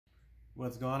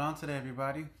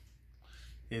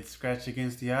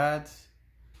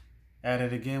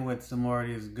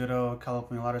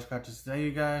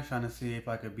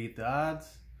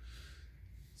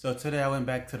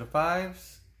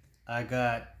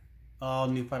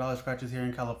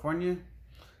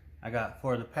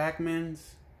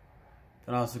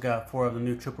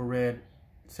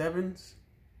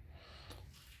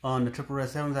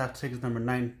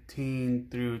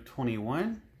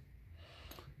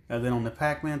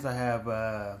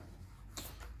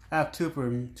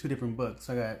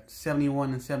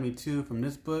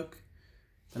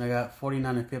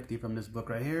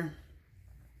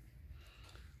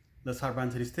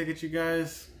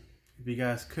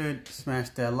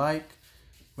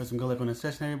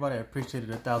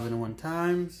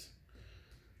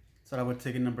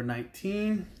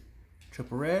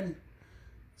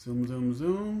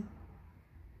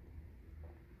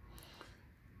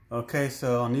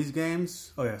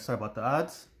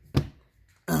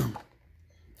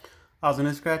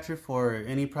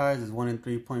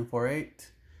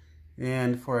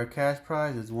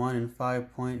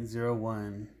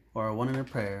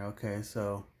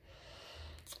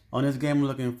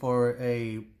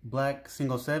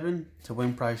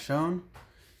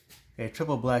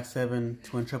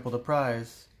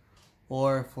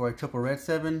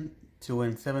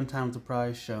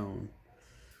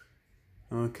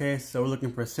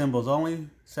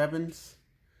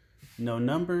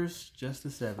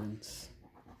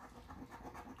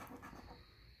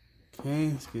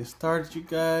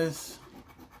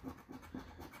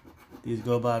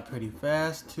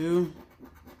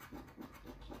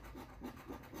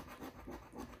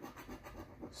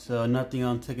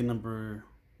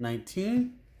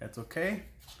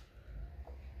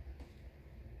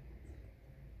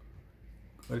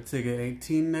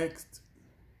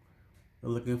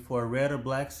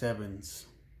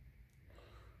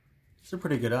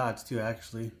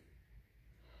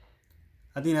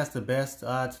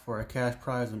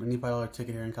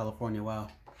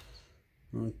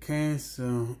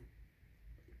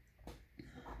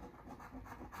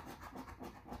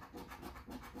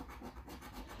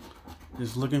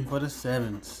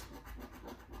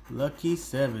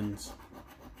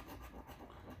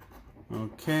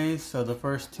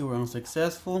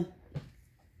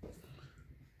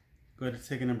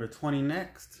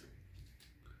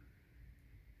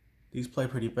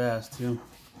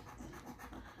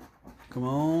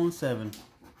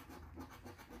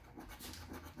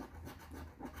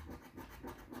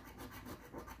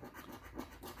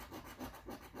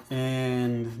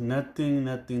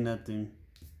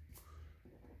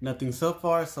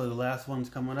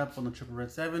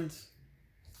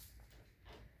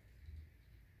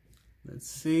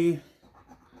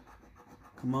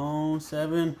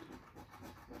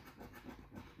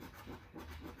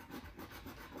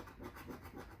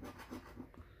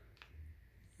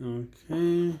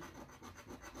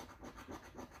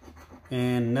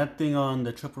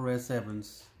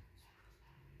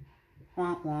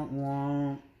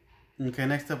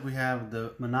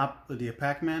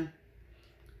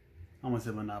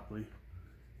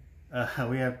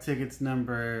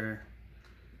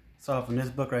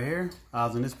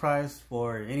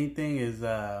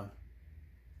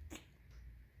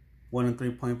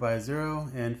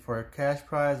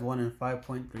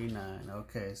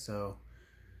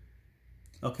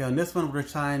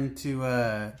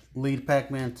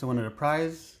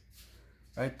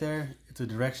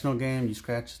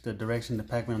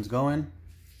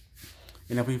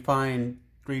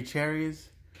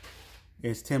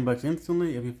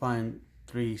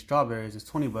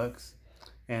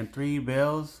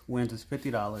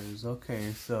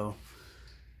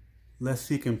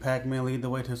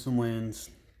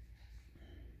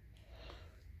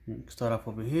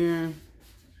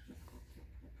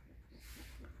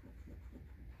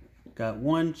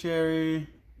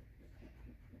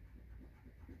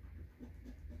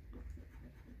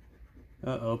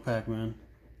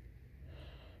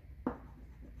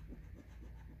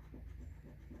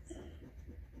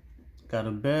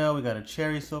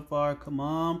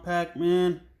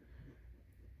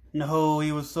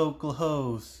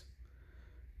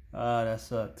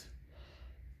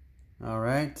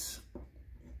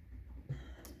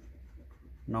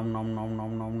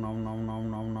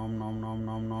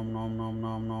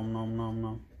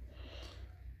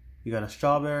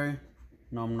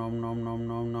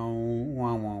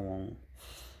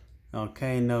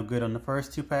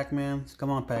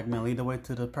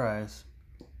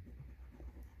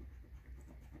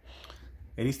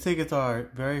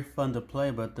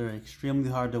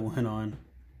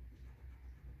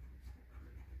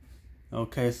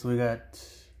Okay, so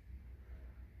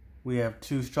we have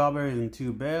 2 strawberries and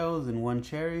 2 bales and 1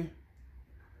 cherry.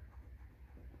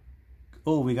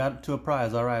 Oh, we got to a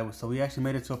prize. All right, so we actually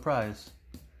made it to a prize.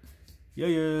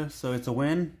 Yeah. So it's a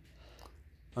win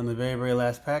on the very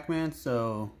last Pac-Man.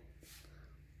 So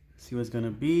let's see what it's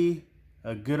gonna be.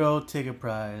 A good old ticket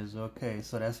prize. Okay,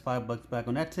 so that's $5 back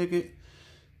on that ticket.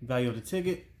 Value of the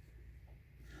ticket.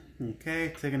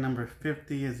 Okay, ticket number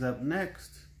 50 is up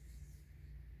next.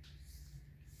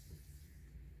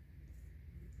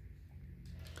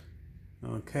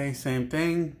 Okay, same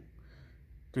thing.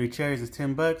 3 cherries is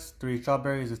 $10. 3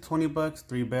 strawberries is $20.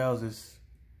 3 bales is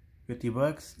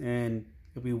 $50. And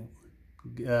if we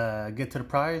get to the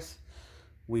prize,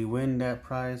 we win that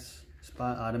prize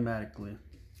spot automatically.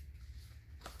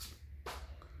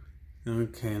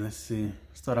 Okay, let's see.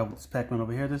 Start out with this Pac-Man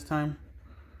over here this time.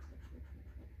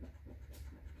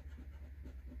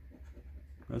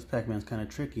 This Pac-Man's kind of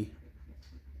tricky.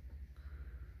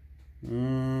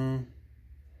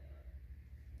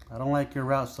 I don't like your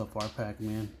route so far,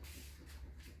 Pac-Man.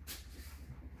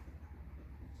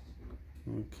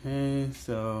 Okay,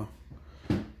 so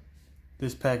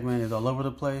this Pac-Man is all over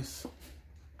the place.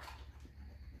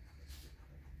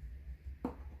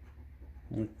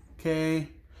 Okay,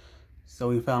 so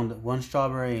we found 1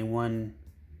 strawberry and one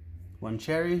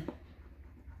cherry.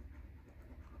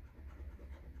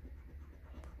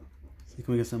 See,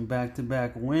 can we get some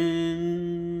back-to-back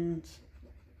wins?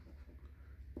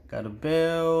 Got a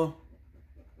bell.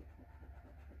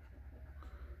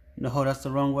 No, that's the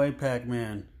wrong way,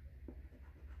 Pac-Man.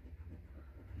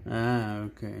 Ah,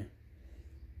 okay.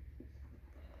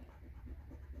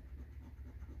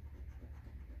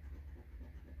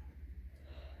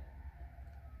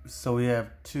 So we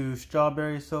have 2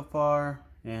 strawberries so far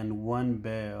and 1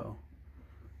 bell.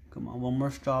 Come on, 1 more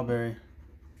strawberry.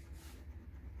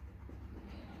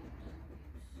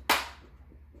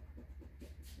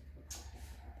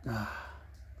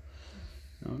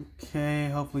 Okay,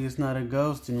 hopefully it's not a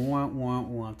ghost, and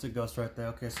it's a ghost right there.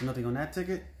 Okay, so nothing on that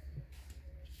ticket.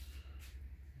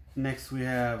 Next we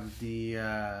have the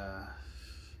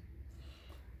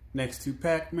next 2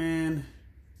 Pac-Man.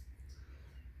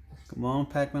 Come on,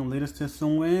 Pac-Man, lead us to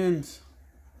some wins.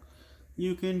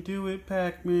 You can do it,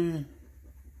 Pac-Man.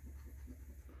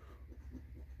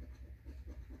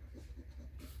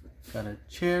 Got a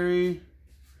cherry.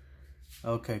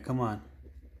 Okay, come on.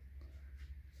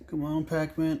 Come on,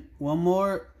 Pac-Man. 1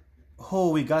 more.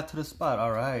 Oh, we got to the spot.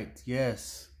 All right.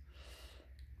 Yes.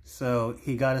 So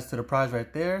he got us to the prize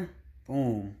right there.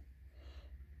 Boom.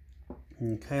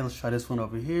 Okay, let's try this one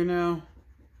over here now.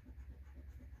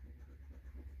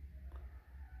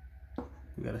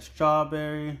 We got a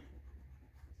strawberry.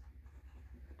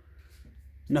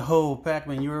 No,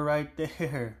 Pac-Man, you were right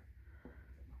there.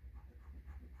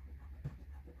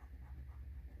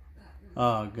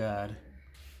 Oh, God.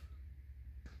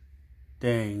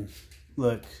 Dang.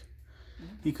 Look.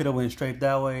 He could have went straight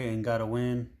that way and got a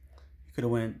win. He could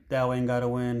have went that way and got a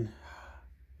win.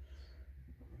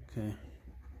 Okay.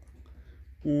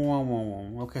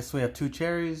 Okay, so we have 2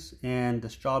 cherries and the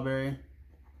strawberry.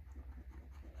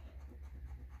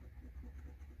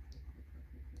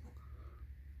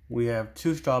 We have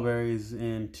 2 strawberries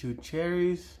and 2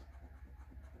 cherries.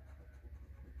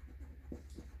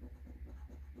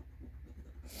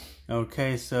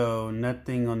 Okay, so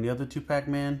nothing on the other 2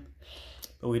 Pac-Man,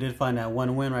 but we did find that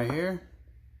 1 win right here.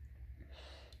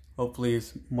 Hopefully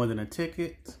it's more than a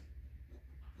ticket.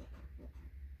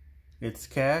 It's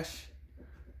cash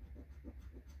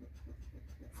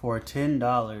for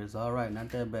 $10. All right, not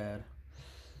that bad.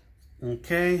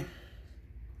 Okay,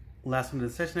 last one of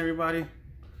the session, everybody.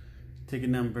 Ticket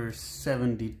number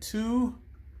 72.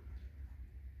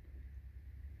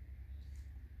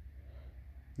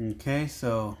 Okay,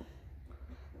 so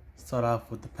start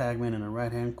off with the Pac-Man in the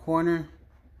right-hand corner.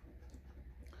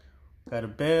 Got a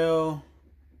bell.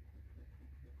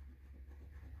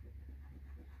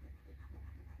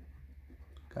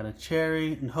 Got a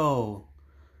cherry. No,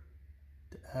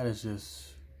 that is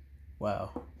just,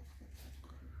 wow.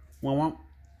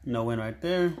 No win right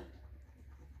there.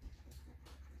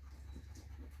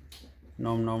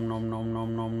 Nom nom nom nom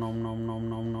nom nom nom nom nom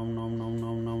nom nom nom nom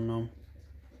nom nom nom.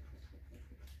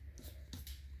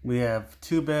 We have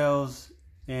 2 bells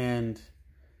and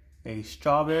a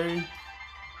strawberry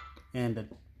and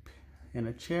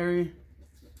a cherry.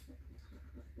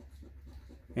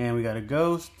 And we got a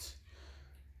ghost.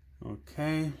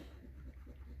 Okay.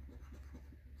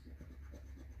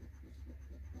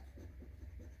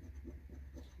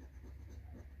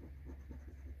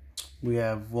 We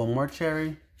have 1 more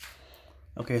cherry.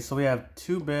 Okay, so we have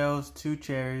 2 bells, 2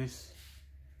 cherries,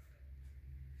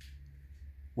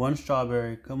 One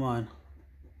strawberry, come on.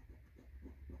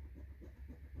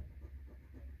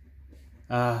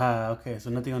 Okay,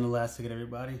 so nothing on the last ticket,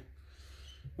 everybody.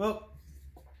 Well,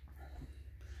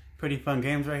 pretty fun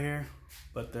games right here,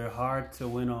 but they're hard to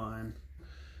win on.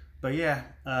 But yeah,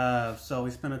 so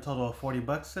we spent a total of 40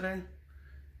 bucks today.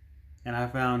 And I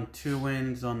found 2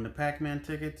 wins on the Pac-Man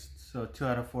tickets. So 2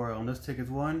 out of 4 on this ticket's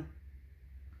won.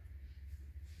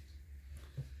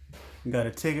 We got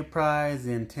a ticket prize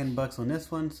and 10 bucks on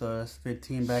this one. So that's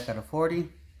 15 back out of 40. A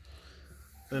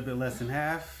little bit less than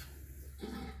half.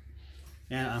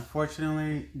 And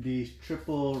unfortunately, these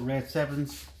triple red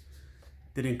 7s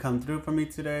didn't come through for me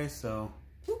today. So,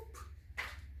 whoop.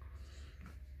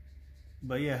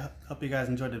 But yeah, hope you guys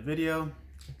enjoyed the video.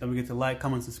 Don't forget to like,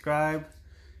 comment, subscribe.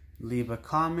 Leave a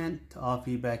comment. All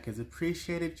feedback is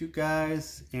appreciated, you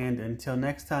guys. And until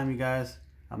next time, you guys,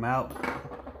 I'm out.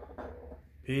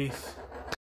 Peace.